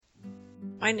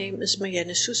My name is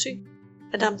Marianne Susi,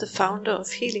 and I'm the founder of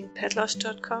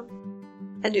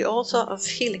HealingPetLoss.com and the author of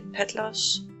Healing Pet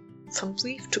Loss, From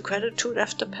Grief to Gratitude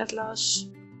After Pet Loss,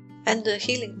 and the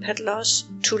Healing Pet Loss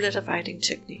 2-letter writing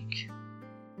technique.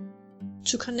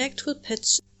 To connect with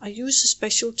pets, I use a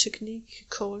special technique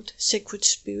called Sacred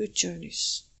Spirit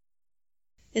Journeys.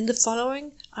 In the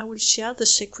following, I will share the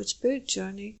Sacred Spirit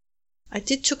Journey I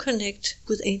did to connect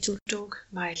with angel dog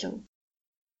Milo.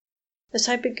 As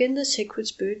I begin the Sacred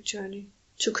Spirit Journey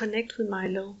to connect with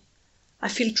Milo, I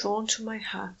feel drawn to my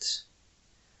heart.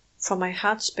 From my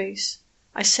heart space,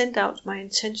 I send out my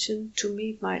intention to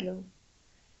meet Milo,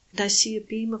 and I see a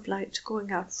beam of light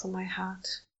going out from my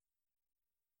heart.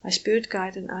 My spirit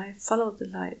guide and I follow the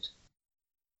light.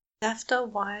 After a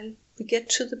while, we get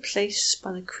to the place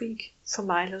by the creek for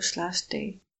Milo's last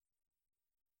day.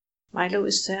 Milo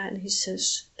is there and he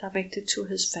says, directed to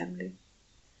his family,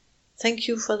 "Thank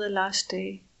you for the last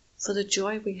day, for the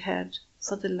joy we had,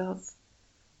 for the love,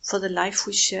 for the life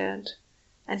we shared,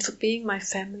 and for being my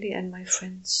family and my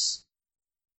friends.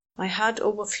 My heart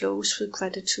overflows with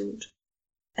gratitude,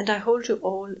 and I hold you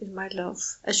all in my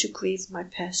love as you grieve my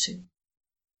passing.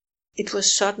 It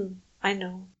was sudden, I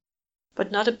know,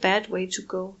 but not a bad way to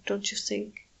go, don't you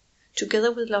think?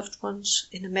 Together with loved ones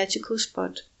in a magical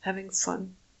spot, having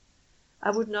fun.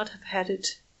 I would not have had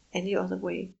it any other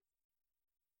way.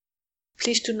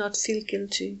 Please do not feel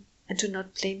guilty and do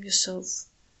not blame yourself,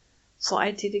 for I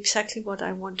did exactly what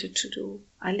I wanted to do.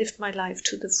 I lived my life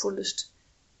to the fullest,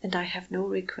 and I have no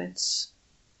regrets.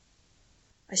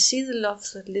 I see the love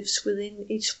that lives within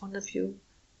each one of you,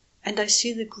 and I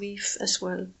see the grief as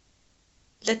well.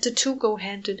 Let the two go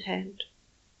hand in hand.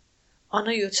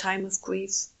 Honor your time of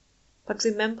grief, but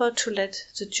remember to let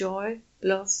the joy,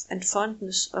 love, and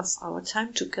fondness of our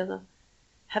time together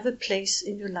have a place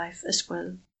in your life as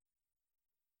well."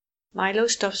 Milo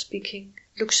stops speaking,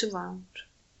 looks around.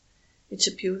 It's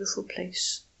a beautiful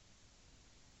place.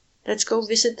 "Let's go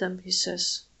visit them," he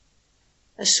says.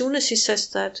 As soon as he says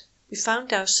that, we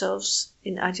found ourselves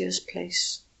in Adia's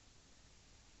place.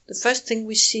 The first thing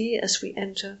we see as we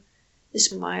enter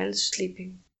is Miles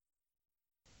sleeping.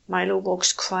 Milo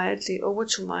walks quietly over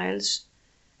to Miles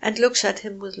and looks at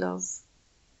him with love.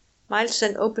 Miles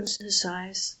then opens his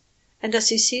eyes, and as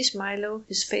he sees Milo,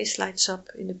 his face lights up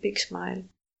in a big smile,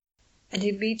 and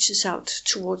he reaches out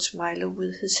towards Milo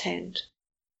with his hand.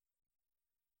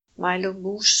 Milo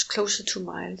moves closer to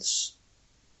Miles,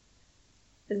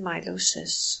 and Milo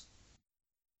says,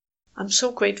 "I'm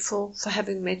so grateful for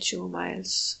having met you,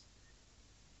 Miles.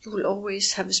 You will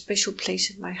always have a special place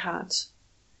in my heart.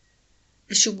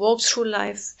 As you walk through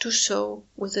life, do so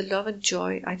with the love and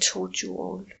joy I taught you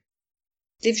all.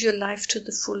 Live your life to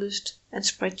the fullest and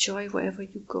spread joy wherever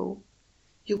you go.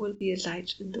 You will be a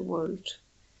light in the world.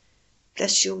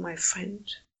 Bless you, my friend."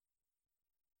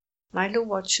 Milo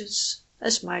watches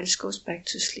as Miles goes back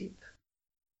to sleep.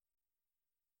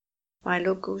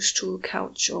 Milo goes to a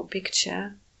couch or big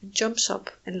chair and jumps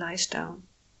up and lies down.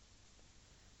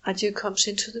 Adia comes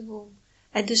into the room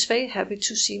and is very happy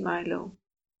to see Milo.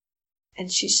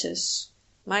 And she says,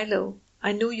 "Milo,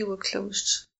 I knew you were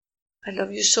close. I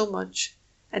love you so much,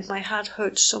 and my heart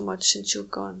hurts so much since you're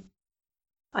gone.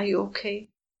 Are you okay?"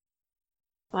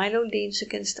 Milo leans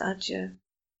against Adia,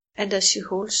 and as she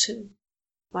holds him,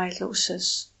 Milo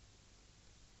says,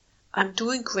 "I'm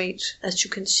doing great, as you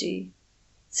can see.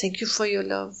 Thank you for your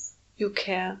love, your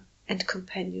care, and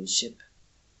companionship.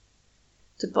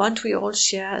 The bond we all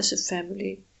share as a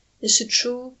family is a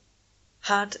true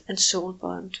heart and soul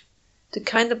bond, the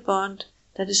kind of bond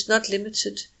that is not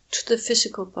limited to the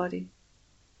physical body.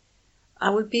 I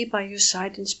will be by your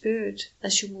side in spirit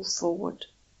as you move forward.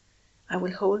 I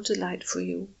will hold the light for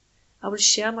you. I will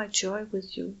share my joy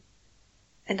with you,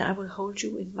 and I will hold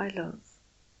you in my love.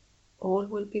 All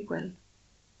will be well.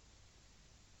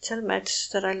 Tell Matt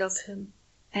that I love him,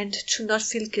 and to not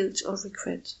feel guilt or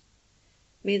regret.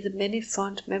 May the many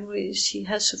fond memories he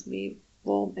has of me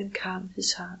warm and calm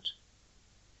his heart.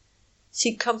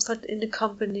 Seek comfort in the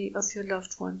company of your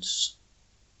loved ones.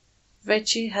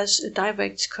 Reggie has a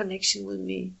direct connection with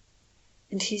me,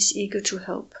 and he's eager to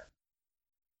help.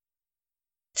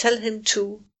 Tell him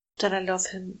too that I love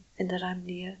him and that I'm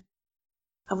near.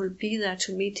 I will be there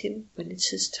to meet him when it's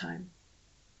his time.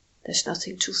 There's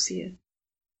nothing to fear."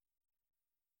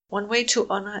 One way to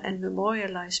honor and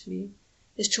memorialize me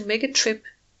is to make a trip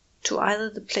to either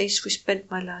the place we spent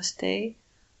my last day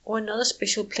or another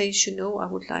special place you know I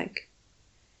would like.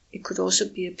 It could also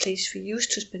be a place we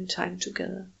used to spend time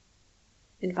together.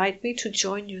 Invite me to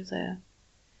join you there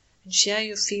and share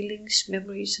your feelings,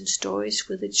 memories, and stories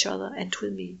with each other and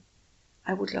with me.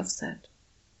 I would love that.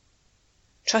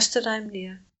 Trust that I'm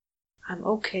near, I'm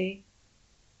okay,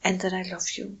 and that I love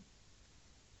you.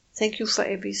 Thank you for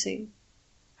everything.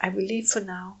 I will leave for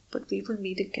now, but we will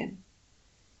meet again.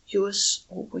 Yours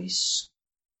always.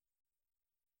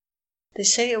 They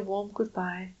say a warm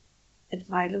goodbye, and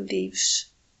Milo leaves.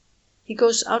 He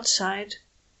goes outside,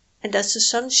 and as the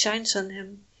sun shines on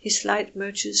him, his light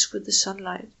merges with the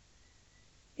sunlight.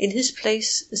 In his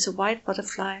place is a white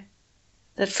butterfly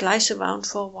that flies around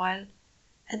for a while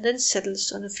and then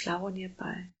settles on a flower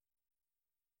nearby.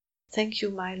 Thank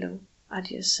you, Milo,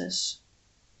 Adia says.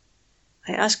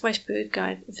 I ask my spirit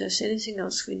guide if there's anything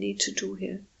else we need to do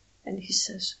here, and he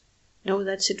says, no,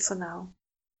 that's it for now.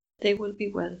 They will be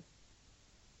well.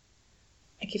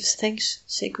 I give thanks,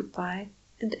 say goodbye,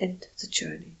 and end the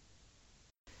journey.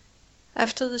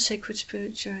 After the Sacred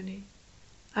Spirit journey,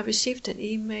 I received an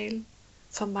email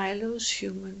from Milo's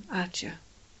human Adia.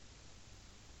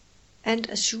 And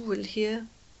as you will hear,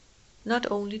 not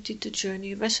only did the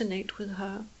journey resonate with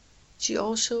her, she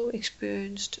also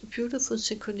experienced a beautiful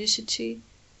synchronicity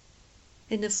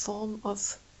in the form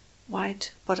of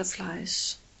white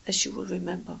butterflies, as you will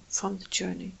remember from the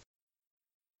journey.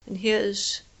 And here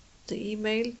is the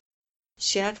email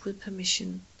shared with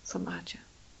permission from Adia.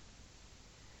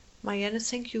 Marianne,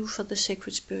 thank you for the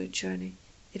Sacred Spirit journey.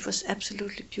 It was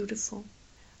absolutely beautiful.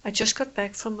 I just got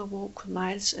back from a walk with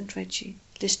Miles and Reggie,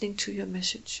 listening to your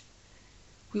message.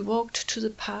 We walked to the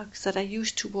park that I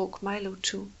used to walk Milo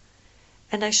to,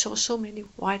 and I saw so many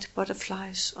white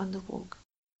butterflies on the walk.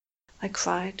 I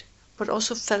cried, but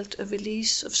also felt a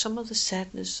release of some of the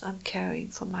sadness I'm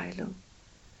carrying for Milo.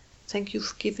 Thank you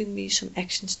for giving me some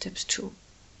action steps too.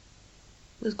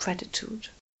 With gratitude,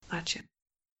 Adia.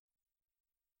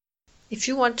 If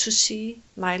you want to see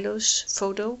Milo's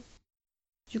photo,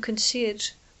 you can see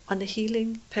it on the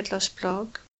Healing Peddlers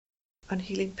blog on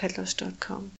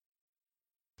healingpeddlers.com.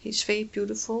 He's very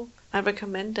beautiful. I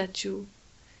recommend that you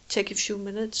take a few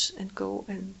minutes and go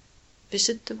and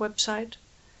visit the website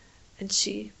and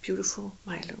see beautiful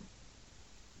Milo.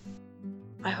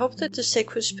 I hope that the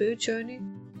Sacred Spirit journey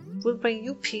will bring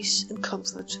you peace and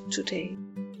comfort today.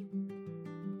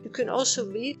 You can also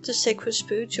read the Sacred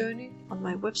Spirit journey on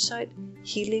my website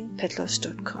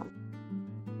healingpeddlers.com.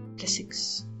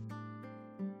 Blessings.